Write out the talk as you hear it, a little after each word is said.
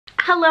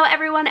Hello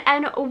everyone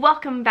and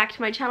welcome back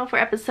to my channel for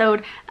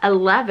episode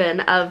 11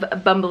 of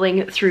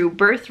Bumbling Through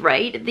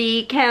Birthright,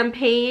 the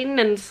campaign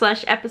and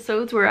slash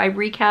episodes where I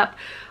recap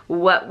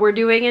what we're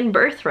doing in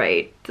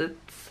Birthright.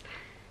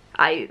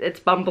 It's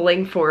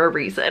bumbling for a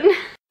reason.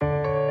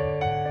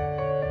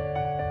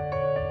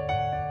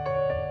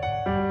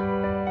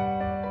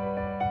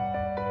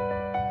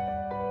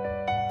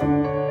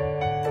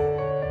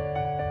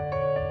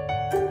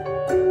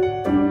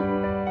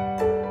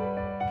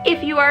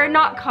 If you are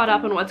not caught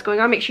up on what's going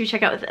on, make sure you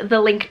check out the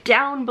link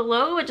down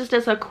below. Just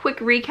as a quick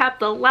recap,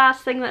 the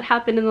last thing that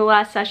happened in the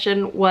last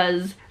session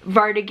was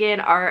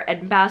Vardigan, our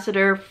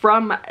ambassador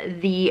from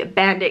the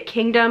Bandit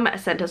Kingdom,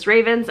 sent us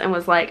ravens and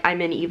was like,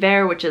 I'm in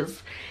Iver, which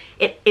is,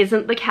 it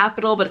isn't the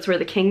capital, but it's where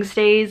the king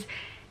stays.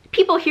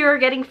 People here are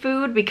getting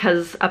food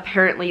because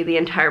apparently the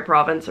entire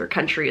province or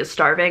country is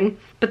starving,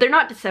 but they're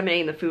not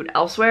disseminating the food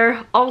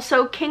elsewhere.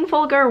 Also, King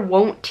Fulgur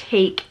won't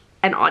take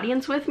an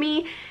audience with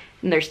me.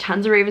 And there's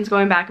tons of ravens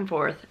going back and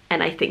forth,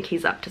 and I think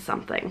he's up to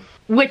something.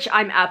 Which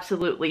I'm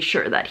absolutely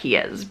sure that he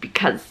is,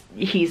 because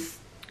he's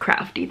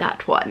crafty,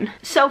 that one.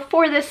 So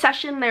for this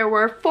session, there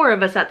were 4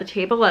 of us at the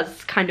table,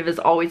 as kind of is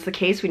always the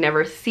case. We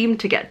never seem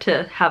to get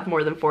to have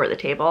more than 4 at the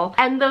table.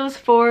 And those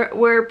 4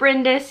 were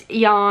Brindis,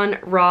 Jan,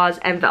 Roz,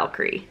 and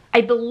Valkyrie. I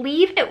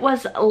believe it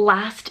was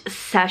last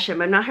session,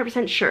 I'm not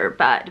 100% sure,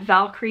 but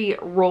Valkyrie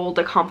rolled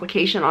a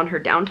complication on her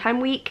downtime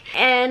week,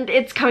 and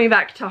it's coming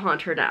back to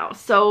haunt her now.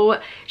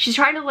 So she's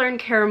trying to learn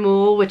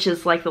Caramul, which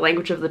is like the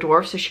language of the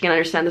dwarf, so she can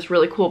understand this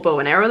really cool bow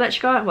and arrow that she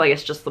got. Well, I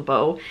guess just the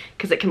bow,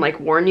 because it can like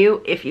warn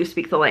you if you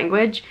speak the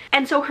language.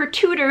 And so her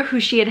tutor, who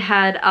she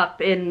had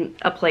up in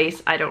a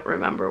place, I don't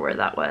remember where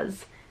that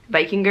was,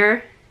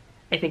 Vikinger?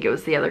 I think it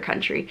was the other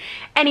country.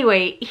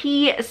 Anyway,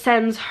 he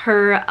sends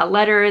her a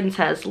letter and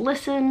says,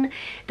 listen,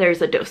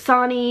 there's a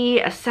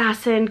Dosani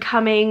assassin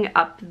coming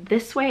up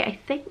this way, I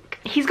think.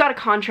 He's got a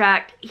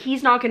contract.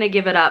 He's not gonna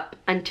give it up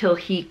until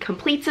he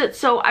completes it,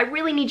 so I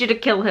really need you to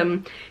kill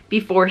him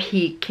before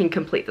he can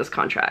complete this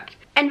contract.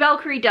 And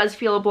Valkyrie does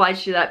feel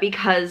obliged to do that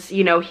because,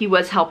 you know, he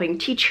was helping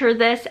teach her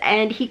this,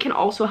 and he can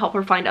also help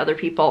her find other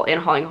people in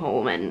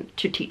Hollingholmen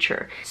to teach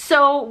her.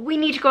 So we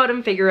need to go out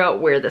and figure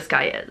out where this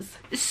guy is.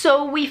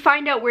 So we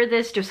find out where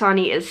this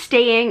Dosani is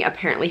staying.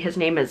 Apparently his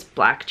name is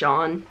Black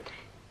John,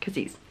 because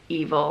he's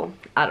evil.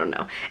 I don't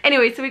know.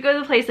 Anyway, so we go to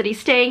the place that he's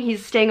staying.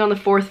 He's staying on the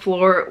 4th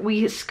floor.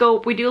 We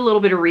scope, we do a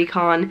little bit of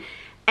recon,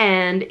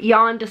 and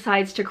Jan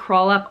decides to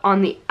crawl up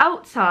on the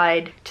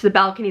outside to the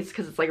balconies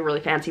because it's like a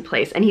really fancy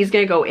place, and he's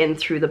gonna go in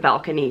through the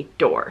balcony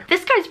door.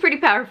 This guy's pretty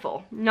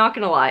powerful, not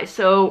gonna lie.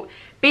 So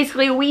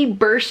basically we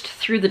burst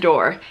through the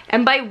door,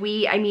 and by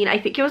we I mean I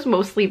think it was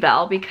mostly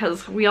Val,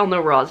 because we all know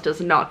Roz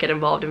does not get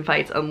involved in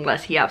fights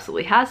unless he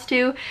absolutely has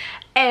to,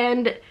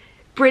 and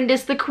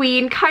Brindis the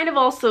queen kind of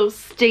also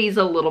stays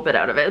a little bit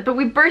out of it. But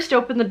we burst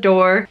open the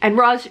door and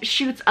Roz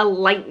shoots a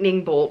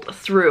lightning bolt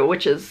through,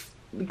 which is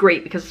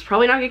great because it's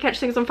probably not gonna catch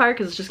things on fire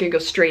because it's just gonna go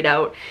straight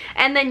out.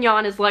 And then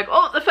Jan is like,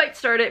 oh, the fight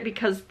started,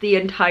 because the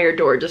entire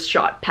door just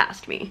shot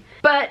past me.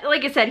 But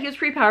like I said, he was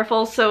pretty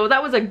powerful, so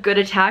that was a good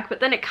attack, but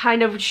then it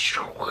kind of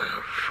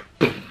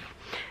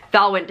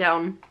Val went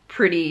down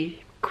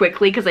pretty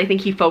quickly because I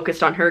think he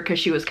focused on her because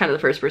she was kind of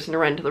the first person to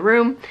run into the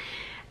room.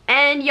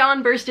 And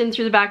Jan burst in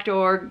through the back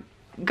door,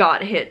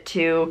 got hit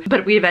too,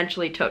 but we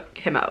eventually took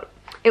him out.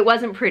 It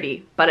wasn't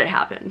pretty, but it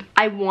happened.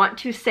 I want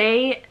to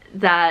say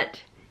that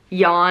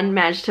Jan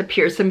managed to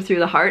pierce him through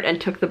the heart and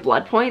took the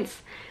blood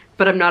points,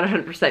 but I'm not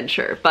 100%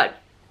 sure. But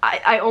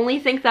I only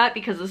think that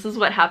because this is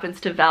what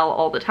happens to Val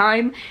all the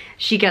time.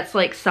 She gets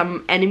like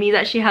some enemy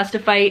that she has to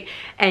fight,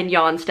 and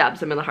Jan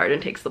stabs him in the heart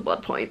and takes the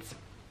blood points.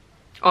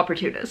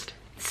 Opportunist.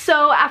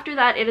 So after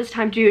that, it is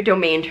time to do a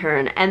domain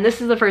turn, and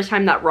this is the first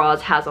time that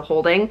Roz has a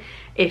holding.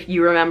 If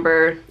you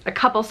remember a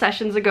couple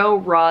sessions ago,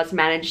 Roz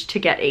managed to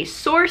get a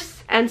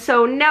source, and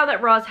so now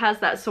that Roz has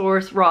that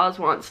source, Roz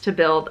wants to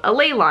build a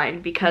ley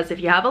line, because if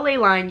you have a ley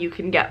line, you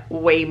can get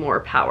way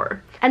more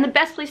power. And the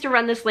best place to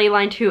run this ley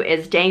line to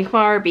is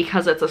Dankmar,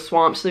 because it's a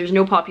swamp, so there's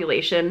no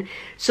population.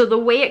 So the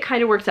way it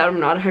kind of works out, I'm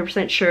not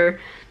 100% sure,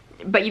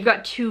 but you've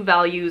got 2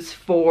 values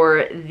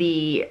for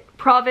the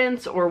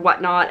province or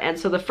whatnot, and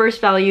so the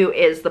first value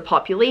is the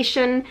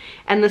population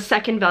and the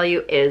second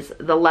value is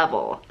the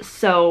level.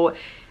 So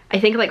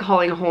I think like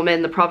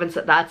Hollingholmen, the province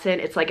that that's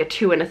in, it's like a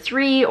 2 and a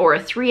 3 or a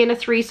 3 and a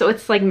 3, so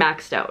it's like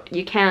maxed out.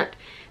 You can't,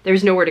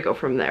 there's nowhere to go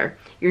from there.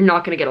 You're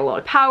not gonna get a lot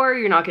of power,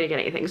 you're not gonna get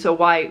anything, so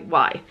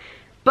why?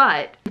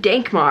 But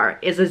Dankmar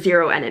is a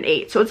 0 and an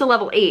 8, so it's a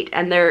level 8,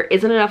 and there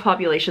isn't enough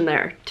population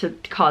there to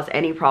cause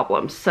any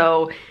problems.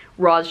 So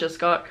Roz just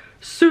got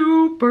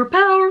super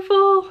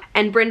powerful.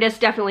 And Brindis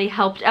definitely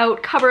helped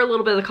out, cover a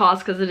little bit of the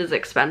cost because it is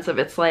expensive.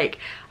 It's like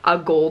a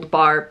gold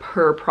bar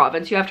per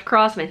province you have to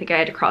cross, and I think I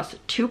had to cross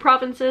 2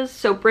 provinces,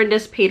 so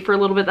Brindis paid for a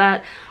little bit of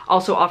that,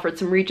 also offered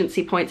some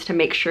regency points to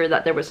make sure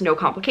that there was no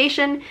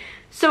complication.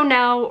 So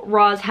now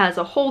Roz has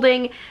a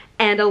holding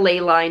and a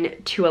ley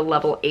line to a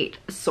level 8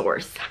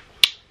 source.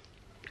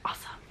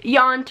 Awesome.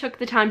 Jan took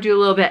the time to do a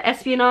little bit of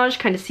espionage,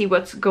 kind of see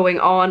what's going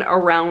on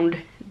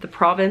around the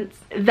province.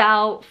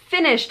 Val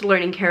finished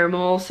learning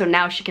Caramel, so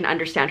now she can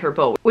understand her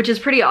bow, which is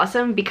pretty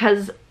awesome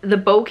because the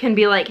bow can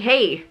be like,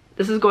 hey,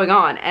 this is going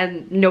on,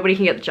 and nobody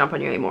can get the jump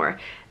on you anymore.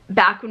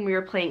 Back when we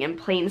were playing in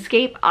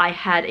Planescape, I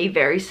had a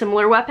very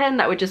similar weapon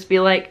that would just be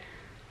like,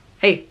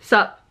 hey,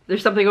 sup,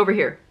 there's something over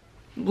here.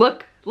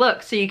 Look,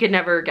 look, so you could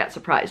never get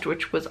surprised,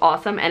 which was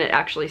awesome, and it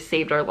actually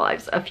saved our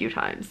lives a few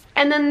times.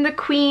 And then the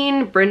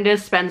queen,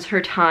 Brindis, spends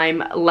her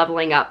time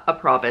leveling up a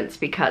province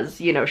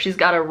because, you know, she's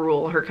gotta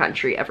rule her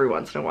country every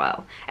once in a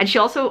while. And she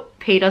also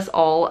paid us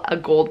all a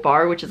gold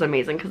bar, which is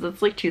amazing because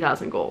it's like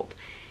 2,000 gold.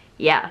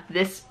 Yeah,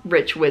 this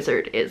rich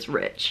wizard is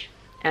rich,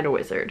 and a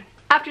wizard.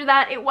 After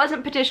that, it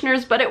wasn't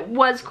petitioners, but it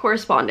was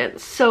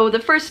correspondence. So the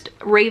first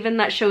raven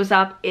that shows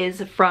up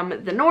is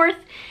from the north,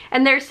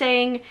 and they're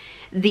saying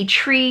the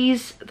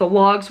trees, the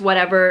logs,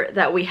 whatever,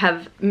 that we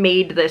have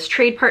made this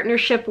trade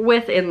partnership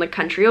with in the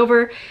country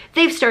over,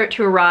 they've started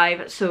to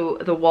arrive, so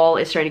the wall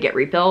is starting to get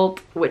rebuilt,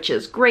 which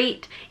is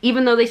great.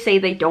 Even though they say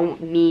they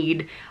don't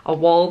need a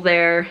wall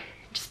there,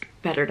 just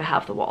better to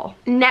have the wall.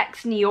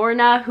 Next,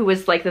 Niorna, who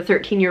was like the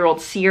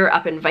 13-year-old seer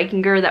up in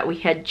Vikingur that we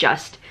had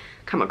just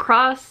come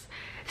across,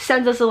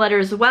 sends us a letter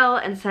as well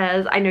and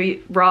says, I know,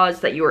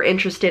 Roz, that you are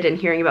interested in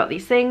hearing about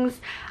these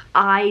things.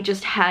 I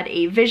just had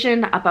a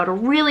vision about a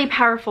really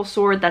powerful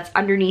sword that's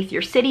underneath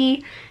your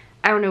city.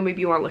 I don't know,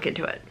 maybe you want to look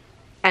into it.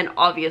 And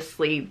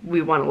obviously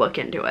we want to look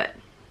into it.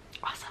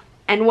 Awesome.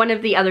 And one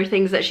of the other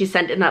things that she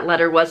sent in that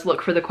letter was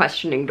look for the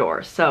questioning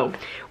door. So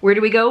where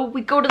do we go?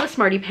 We go to the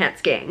Smarty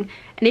Pants gang.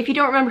 And if you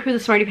don't remember who the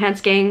Smarty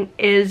Pants gang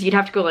is, you'd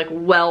have to go like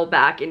well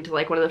back into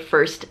like one of the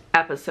first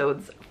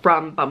episodes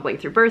from Bumbling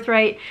through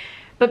Birthright.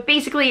 But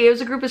basically, it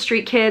was a group of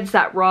street kids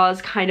that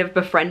Roz kind of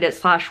befriended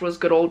 / was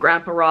good old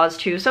Grandpa Roz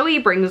too. So he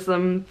brings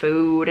them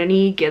food and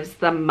he gives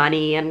them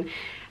money and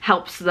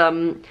helps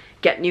them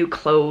get new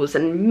clothes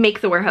and make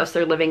the warehouse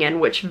they're living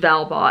in, which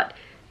Val bought,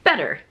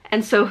 better.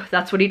 And so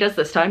that's what he does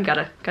this time.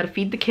 Gotta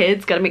feed the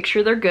kids, gotta make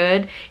sure they're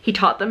good. He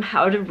taught them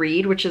how to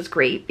read, which is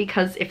great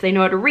because if they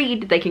know how to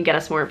read, they can get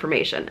us more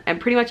information.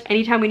 And pretty much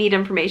anytime we need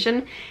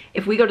information,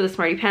 if we go to the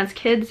Smarty Pants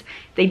kids,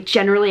 they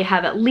generally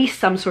have at least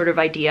some sort of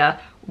idea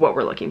what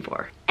we're looking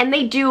for. And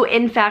they do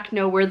in fact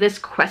know where this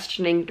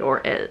questioning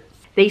door is.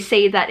 They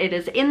say that it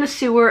is in the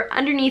sewer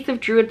underneath of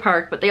Druid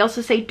Park, but they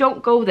also say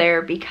don't go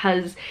there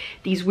because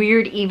these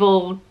weird,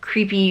 evil,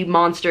 creepy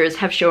monsters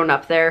have shown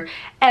up there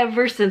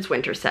ever since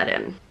winter set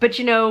in. But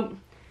you know,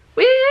 I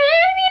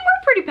mean,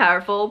 we're pretty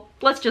powerful.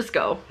 Let's just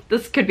go.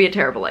 This could be a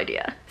terrible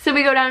idea. So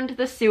we go down to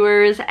the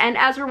sewers, and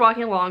as we're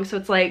walking along, so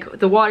it's like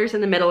the water's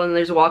in the middle and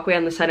there's a walkway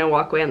on the side and a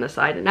walkway on the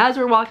side, and as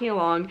we're walking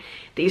along,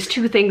 these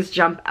two things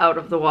jump out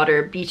of the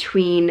water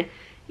between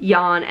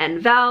Jan and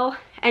Val,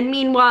 and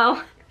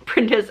meanwhile,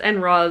 Brindis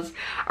and Roz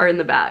are in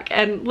the back,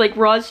 and like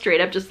Roz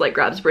straight up just like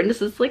grabs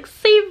Brindis, is like,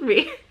 save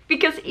me,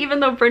 because even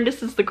though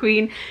Brindis is the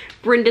queen,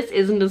 Brindis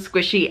isn't as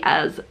squishy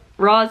as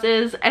Roz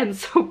is, and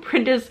so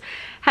Brindis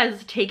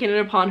has taken it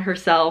upon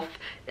herself,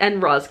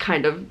 and Roz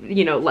kind of,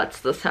 you know,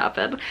 lets this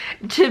happen,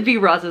 to be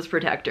Roz's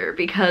protector,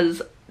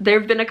 because there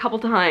have been a couple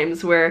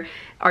times where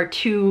our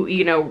two,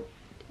 you know,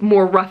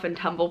 more rough and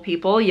tumble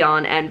people,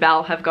 Jan and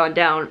Val, have gone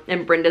down,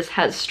 and Brindis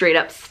has straight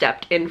up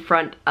stepped in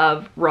front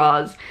of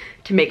Roz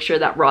to make sure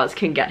that Roz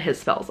can get his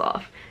spells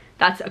off.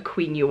 That's a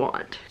queen you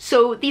want.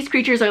 So these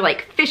creatures are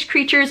like fish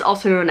creatures,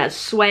 also known as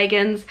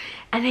swagons,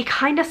 and they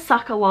kind of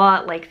suck a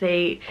lot. Like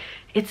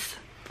it's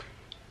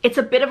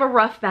a bit of a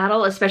rough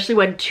battle, especially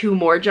when two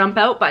more jump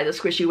out by the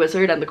squishy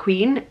wizard and the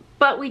queen,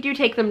 but we do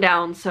take them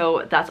down,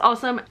 so that's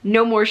awesome.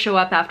 No more show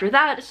up after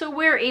that, so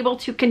we're able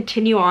to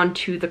continue on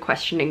to the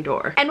questioning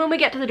door. And when we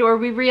get to the door,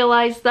 we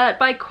realize that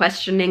by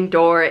questioning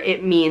door,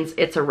 it means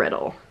it's a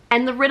riddle.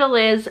 And the riddle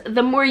is,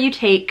 the more you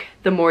take,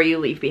 the more you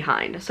leave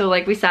behind. So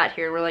like we sat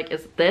here and we're like,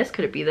 is it this?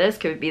 Could it be this?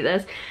 Could it be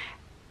this?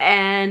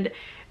 And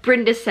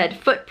Brindis said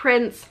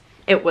footprints.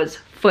 It was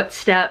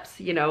footsteps.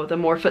 You know, the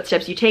more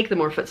footsteps you take, the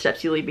more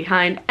footsteps you leave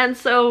behind. And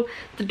so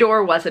the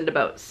door wasn't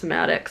about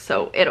semantics,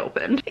 so it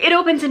opened. It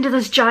opens into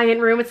this giant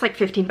room. It's like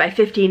 15 by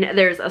 15.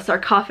 There's a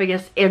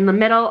sarcophagus in the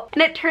middle.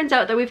 And it turns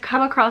out that we've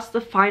come across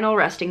the final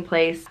resting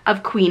place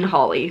of Queen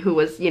Holly, who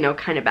was, you know,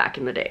 kind of back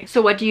in the day.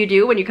 So what do you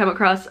do when you come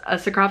across a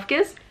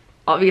sarcophagus?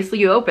 Obviously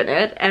you open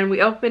it, and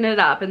we open it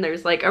up and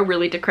there's like a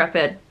really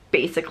decrepit,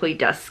 basically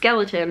dust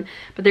skeleton,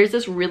 but there's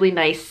this really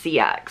nice sea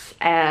axe,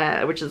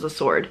 which is a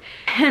sword.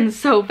 And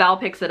so Val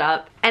picks it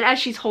up, and as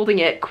she's holding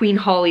it, Queen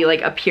Holly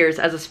like appears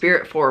as a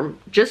spirit form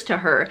just to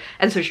her,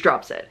 and so she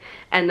drops it.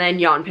 And then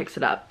Jan picks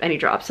it up and he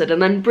drops it,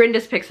 and then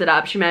Brindis picks it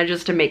up. She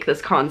manages to make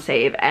this con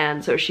save,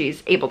 and so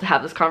she's able to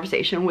have this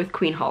conversation with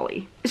Queen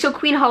Holly. So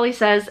Queen Holly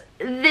says,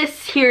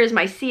 this here is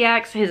my sea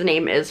axe. His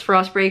name is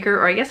Frostbreaker,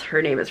 or I guess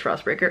her name is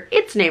Frostbreaker.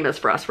 Its name is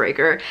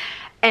Frostbreaker.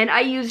 And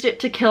I used it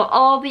to kill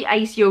all the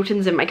ice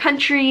Jotuns in my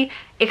country,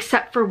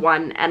 except for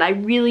one, and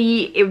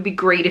it would be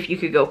great if you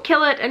could go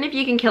kill it, and if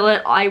you can kill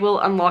it, I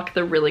will unlock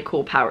the really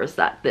cool powers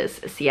that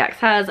this sea axe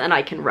has, and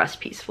I can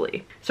rest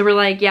peacefully. So we're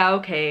like, yeah,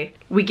 okay.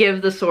 We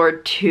give the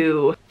sword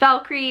to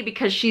Valkyrie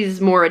because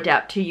she's more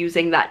adept to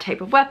using that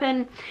type of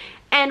weapon,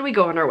 and we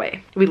go on our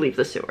way. We leave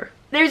the sewer.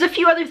 There's a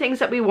few other things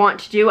that we want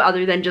to do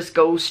other than just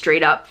go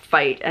straight up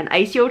fight an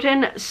ice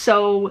Jotun,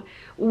 so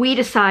we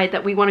decide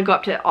that we want to go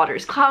up to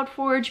Otter's Cloud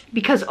Forge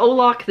because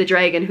Olok the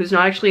dragon, who's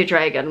not actually a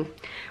dragon,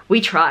 we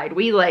tried.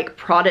 We like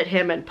prodded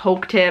him and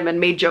poked him and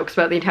made jokes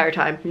about the entire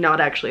time, not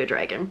actually a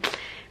dragon.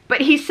 But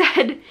he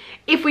said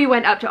if we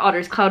went up to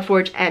Otter's Cloud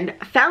Forge and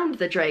found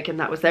the dragon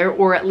that was there,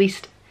 or at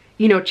least,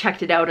 you know,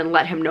 checked it out and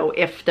let him know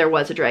if there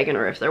was a dragon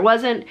or if there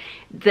wasn't,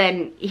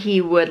 then he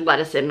would let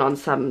us in on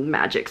some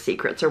magic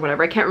secrets or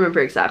whatever. I can't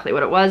remember exactly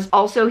what it was.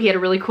 Also, he had a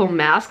really cool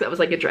mask that was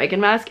like a dragon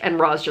mask, and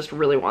Roz just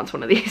really wants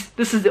one of these.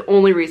 This is the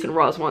only reason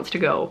Roz wants to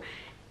go,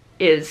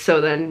 is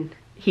so then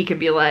he could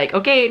be like,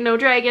 okay, no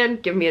dragon,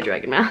 give me a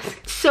dragon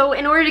mask. So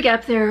in order to get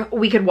up there,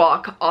 we could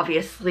walk,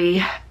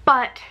 obviously,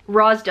 but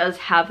Roz does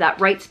have that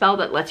right spell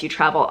that lets you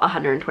travel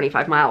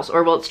 125 miles,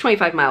 or well, it's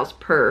 25 miles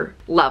per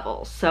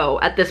level.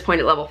 So at this point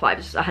at level 5,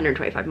 it's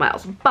 125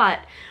 miles.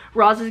 But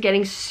Roz is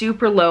getting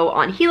super low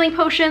on healing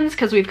potions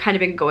because we've kind of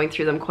been going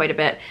through them quite a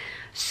bit.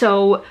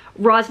 So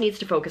Roz needs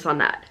to focus on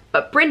that.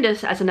 But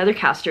Brindis, as another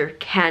caster,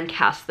 can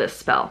cast this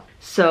spell.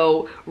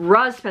 So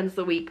Roz spends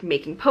the week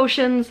making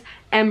potions,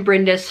 and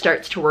Brindis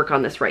starts to work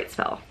on this right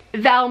spell.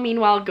 Val,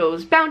 meanwhile,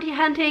 goes bounty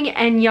hunting,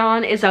 and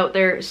Jan is out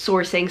there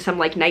sourcing some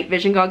like night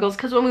vision goggles,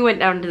 because when we went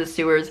down into the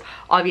sewers,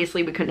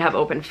 obviously we couldn't have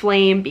open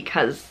flame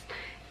because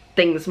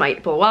things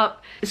might blow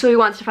up. So he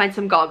wants to find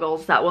some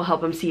goggles that will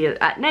help him see it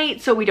at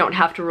night so we don't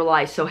have to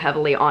rely so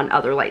heavily on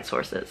other light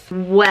sources.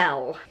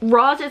 Well,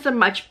 Roz is a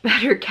much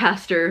better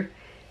caster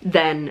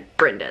than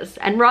Brindis,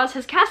 and Roz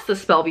has cast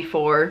this spell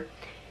before,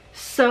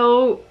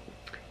 so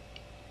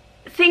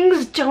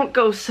things don't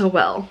go so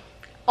well.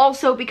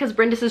 Also, because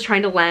Brindis is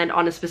trying to land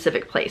on a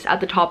specific place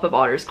at the top of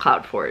Otter's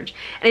Cloud Forge.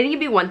 And I think it'd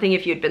be one thing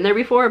if you'd been there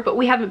before, but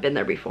we haven't been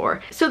there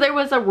before. So there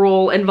was a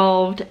roll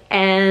involved,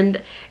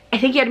 and I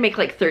think you had to make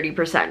like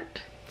 30%.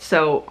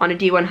 So on a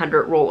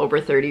D100, roll over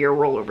 30 or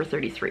roll over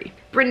 33.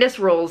 Brindis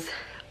rolls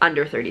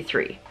under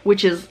 33,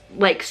 which is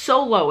like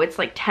so low, it's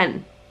like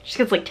 10. She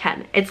gets like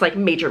 10. It's like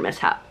major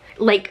mishap.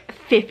 Like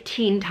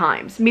 15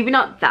 times. Maybe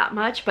not that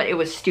much, but it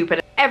was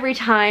stupid. Every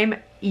time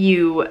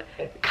you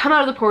come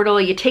out of the portal,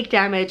 you take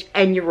damage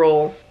and you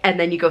roll, and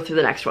then you go through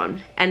the next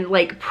one. And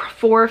like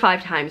 4 or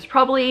 5 times,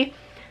 probably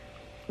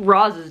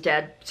Roz is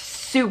dead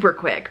super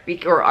quick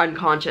or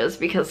unconscious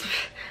because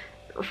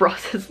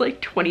Roz has like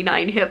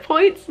 29 hit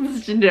points.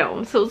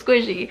 No, so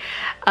squishy.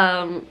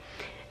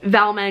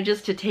 Val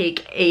manages to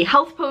take a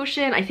health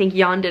potion. I think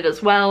Jan did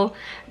as well,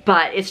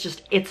 but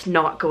it's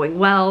not going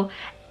well.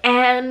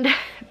 And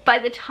by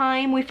the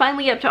time we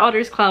finally get up to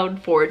Otter's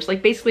Cloud Forge,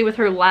 like basically with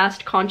her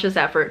last conscious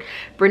effort,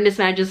 Brindis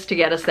manages to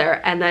get us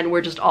there, and then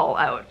we're just all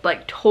out.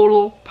 Like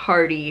total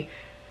party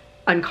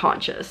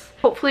unconscious.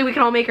 Hopefully we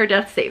can all make our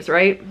death saves,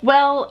 right?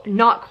 Well,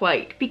 not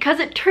quite, because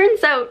it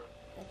turns out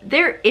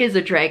there is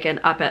a dragon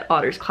up at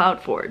Otter's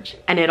Cloud Forge,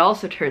 and it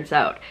also turns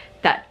out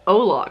that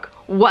Olok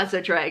was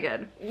a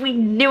dragon. We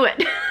knew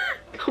it.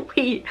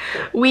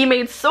 we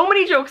made so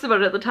many jokes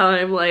about it at the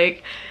time,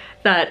 like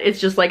that it's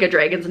just like a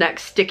dragon's neck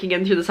sticking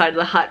in through the side of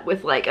the hut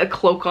with like a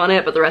cloak on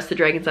it, but the rest of the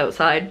dragon's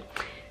outside.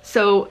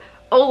 So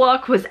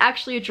Olok was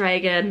actually a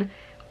dragon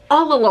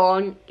all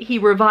along. He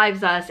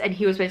revives us, and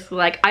he was basically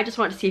like, I just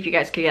want to see if you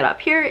guys can get up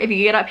here. If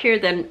you get up here,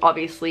 then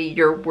obviously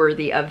you're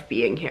worthy of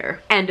being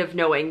here and of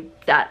knowing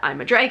that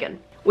I'm a dragon.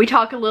 We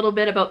talk a little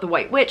bit about the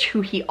White Witch, who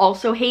he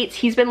also hates.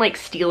 He's been like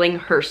stealing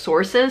her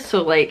sources,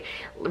 so like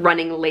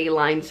running ley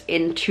lines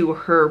into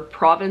her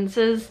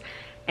provinces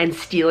and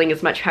stealing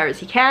as much power as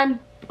he can,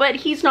 but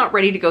he's not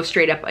ready to go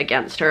straight up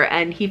against her,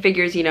 and he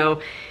figures, you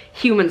know,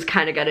 humans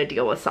kind of gotta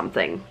deal with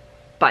something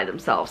by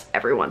themselves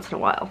every once in a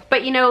while.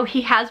 But you know,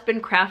 he has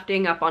been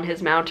crafting up on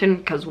his mountain,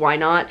 because why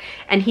not?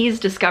 And he's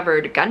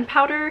discovered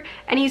gunpowder,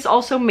 and he's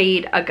also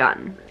made a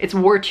gun. It's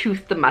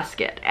Wartooth the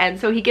musket, and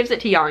so he gives it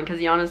to Jan because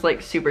Jan is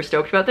like super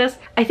stoked about this.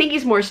 I think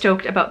he's more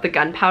stoked about the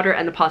gunpowder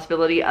and the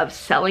possibility of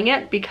selling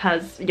it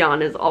because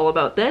Jan is all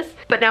about this.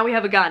 But now we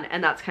have a gun,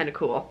 and that's kind of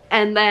cool.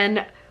 And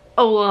then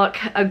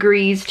Olok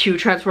agrees to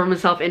transform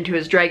himself into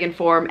his dragon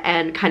form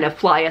and kind of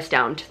fly us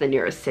down to the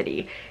nearest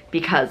city,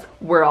 because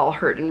we're all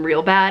hurting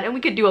real bad, and we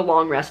could do a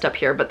long rest up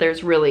here, but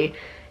there's really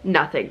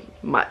nothing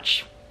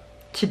much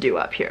to do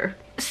up here.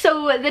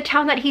 So the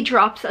town that he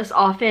drops us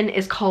off in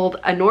is called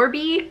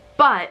Anorbi,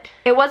 but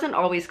it wasn't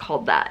always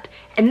called that.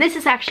 And this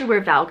is actually where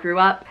Val grew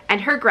up,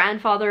 and her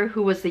grandfather,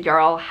 who was the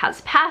Jarl,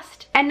 has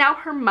passed, and now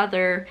her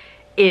mother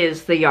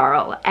is the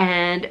Jarl.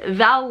 And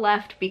Val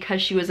left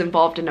because she was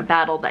involved in a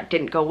battle that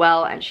didn't go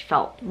well, and she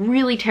felt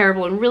really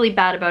terrible and really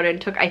bad about it, and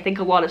took, I think,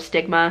 a lot of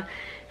stigma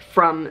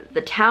from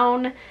the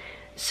town.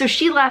 So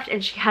she left,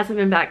 and she hasn't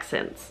been back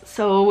since.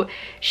 So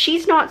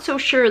she's not so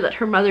sure that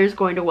her mother is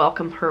going to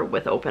welcome her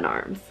with open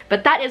arms.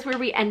 But that is where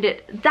we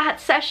ended that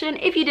session.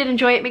 If you did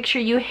enjoy it, make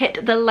sure you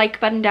hit the like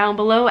button down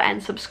below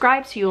and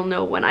subscribe so you'll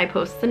know when I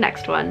post the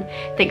next one.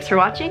 Thanks for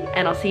watching,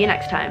 and I'll see you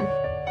next time.